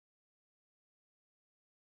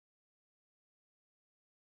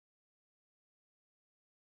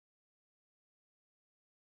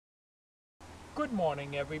Good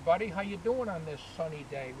morning, everybody. How you doing on this sunny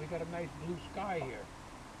day? We got a nice blue sky here.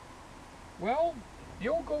 Well, the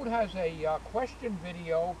old goat has a question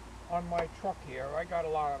video on my truck here. I got a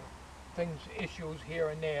lot of issues here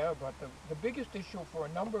and there, but the biggest issue for a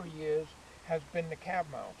number of years has been the cab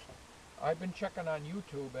mounts. I've been checking on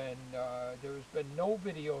YouTube, and there's been no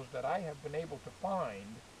videos that I have been able to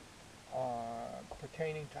find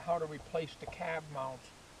pertaining to how to replace the cab mounts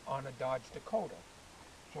on a Dodge Dakota.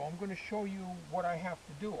 So I'm going to show you what I have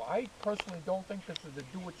to do. I personally don't think this is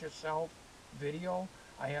a do-it-yourself video.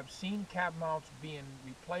 I have seen cab mounts being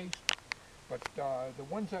replaced, but the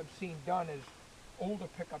ones I've seen done is older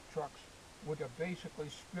pickup trucks would have basically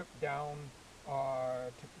stripped down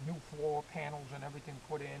to new floor panels and everything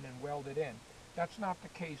put in and welded in. That's not the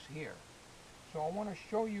case here. So I want to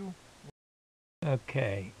show you.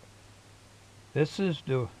 Okay, this is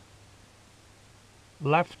the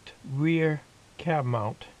left rear cab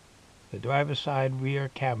mount, the driver's side rear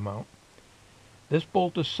cab mount. This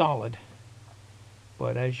bolt is solid,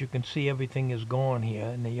 but as you can see, everything is gone here,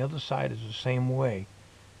 and the other side is the same way.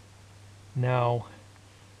 Now,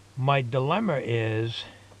 my dilemma is,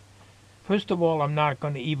 first of all, I'm not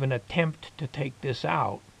going to even attempt to take this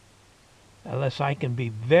out unless I can be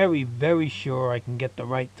very, very sure I can get the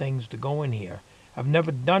right things to go in here. I've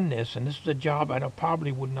never done this, and this is a job I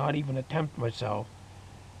probably would not even attempt myself.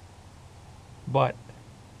 But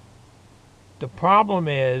the problem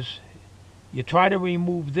is, you try to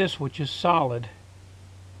remove this, which is solid.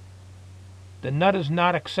 The nut is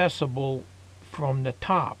not accessible from the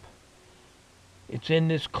top. It's in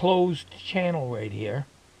this closed channel right here,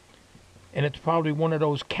 and it's probably one of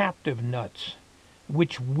those captive nuts,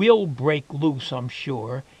 which will break loose, I'm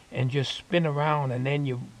sure, and just spin around, and then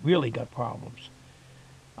you've really got problems.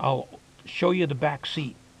 I'll show you the back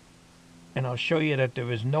seat, and I'll show you that there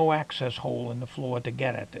is no access hole in the floor to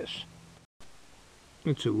get at this.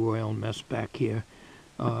 It's a royal mess back here.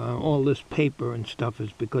 All this paper and stuff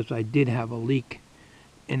is because I did have a leak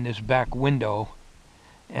in this back window,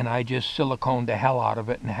 and I just siliconed the hell out of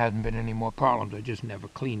it, and there hasn't been any more problems. I just never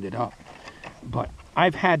cleaned it up. But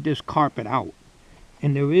I've had this carpet out,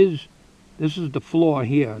 and this is the floor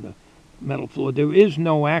here, the metal floor. There is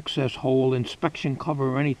no access hole, inspection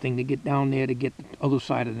cover, or anything to get down there to get the other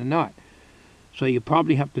side of the nut. So you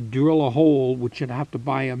probably have to drill a hole, which you'd have to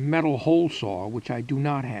buy a metal hole saw, which I do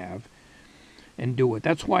not have, and do it.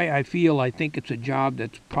 That's why I think it's a job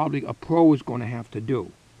that's probably a pro is going to have to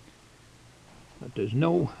do. But there's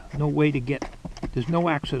no way to get, there's no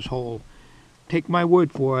access hole. Take my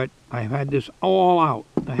word for it, I've had this all out.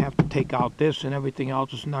 I have to take out this and everything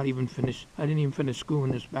else. It's not even finished. I didn't even finish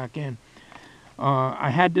screwing this back in.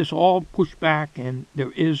 I had this all pushed back, and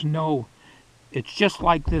there is no, it's just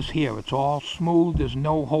like this here. It's all smooth. There's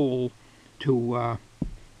no hole to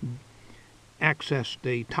access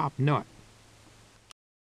the top nut.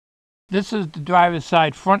 This is the driver's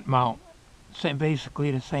side front mount.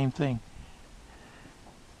 Basically the same thing.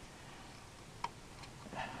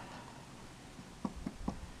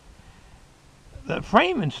 The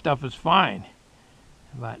frame and stuff is fine,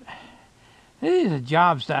 but these are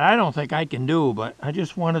jobs that I don't think I can do, but I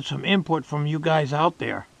just wanted some input from you guys out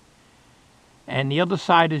there. And the other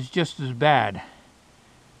side is just as bad.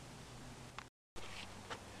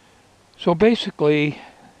 So basically,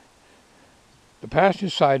 the passenger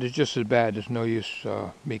side is just as bad. There's no use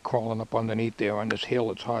me crawling up underneath there on this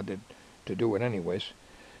hill. It's hard to do it anyways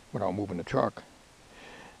without moving the truck.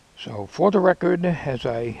 So for the record, as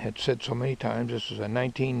I had said so many times, this is a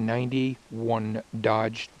 1991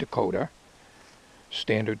 Dodge Dakota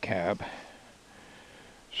standard cab.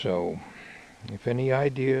 So if any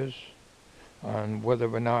ideas on whether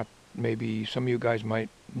or not maybe some of you guys might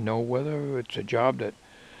know whether it's a job that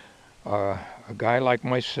a guy like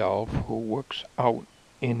myself who works out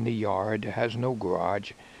in the yard, has no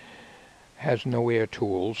garage, has no air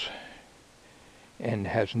tools, and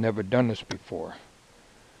has never done this before,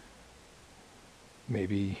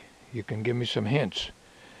 maybe you can give me some hints.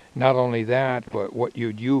 Not only that, but what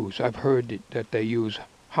you'd use. I've heard that they use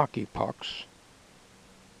hockey pucks.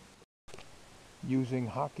 Using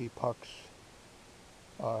hockey pucks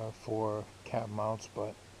for cab mounts,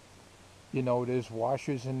 but you know, there's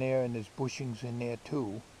washers in there and there's bushings in there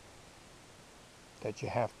too that you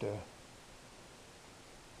have to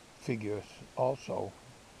figure also.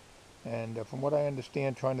 And from what I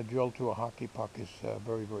understand, trying to drill through a hockey puck is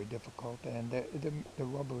very, very difficult, and the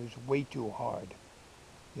rubber is way too hard.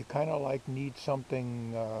 You kind of like need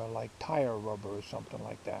something like tire rubber or something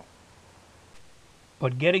like that.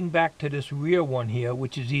 But getting back to this rear one here,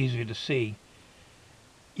 which is easier to see,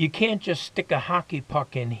 you can't just stick a hockey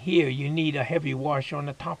puck in here. You need a heavy washer on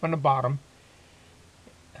the top and the bottom,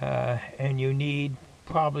 and you need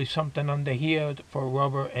probably something under here for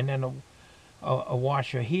rubber, and then a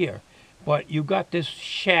washer here. But you got this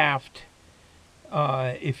shaft.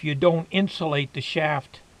 If you don't insulate the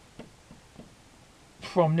shaft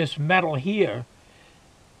from this metal here,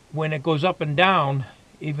 when it goes up and down,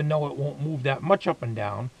 even though it won't move that much up and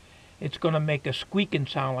down, it's going to make a squeaking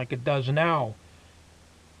sound like it does now.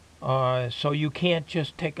 So you can't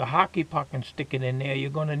just take a hockey puck and stick it in there. You're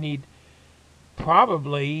going to need,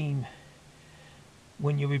 probably,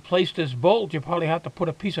 when you replace this bolt, you probably have to put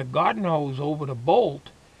a piece of garden hose over the bolt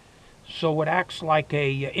so it acts like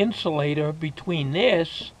a insulator between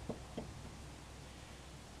this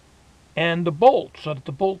and the bolt, so that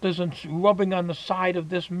the bolt isn't rubbing on the side of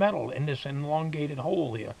this metal in this elongated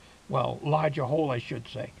hole here. Well, larger hole, I should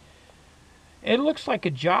say. It looks like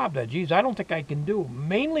a job that, geez, I don't think I can do.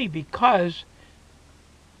 Mainly because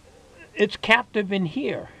it's captive in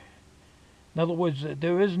here. In other words,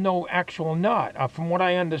 there is no actual nut. From what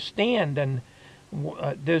I understand, and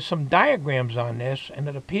there's some diagrams on this, and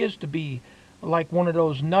it appears to be like one of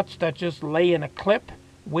those nuts that just lay in a clip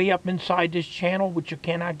way up inside this channel, which you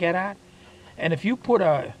cannot get at. And if you put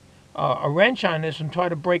a wrench on this and try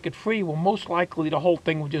to break it free, well, most likely the whole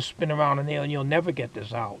thing will just spin around in there and you'll never get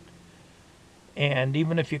this out. And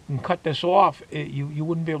even if you can cut this off, you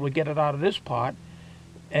wouldn't be able to get it out of this part,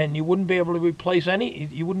 and you wouldn't be able to replace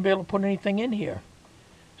you wouldn't be able to put anything in here.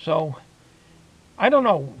 So, I don't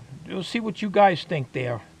know. We'll see what you guys think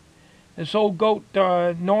there. This old goat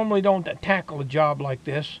normally don't tackle a job like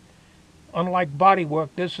this. Unlike body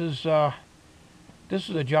work, this is a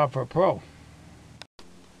job for a pro.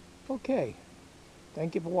 Okay.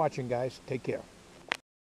 Thank you for watching, guys. Take care.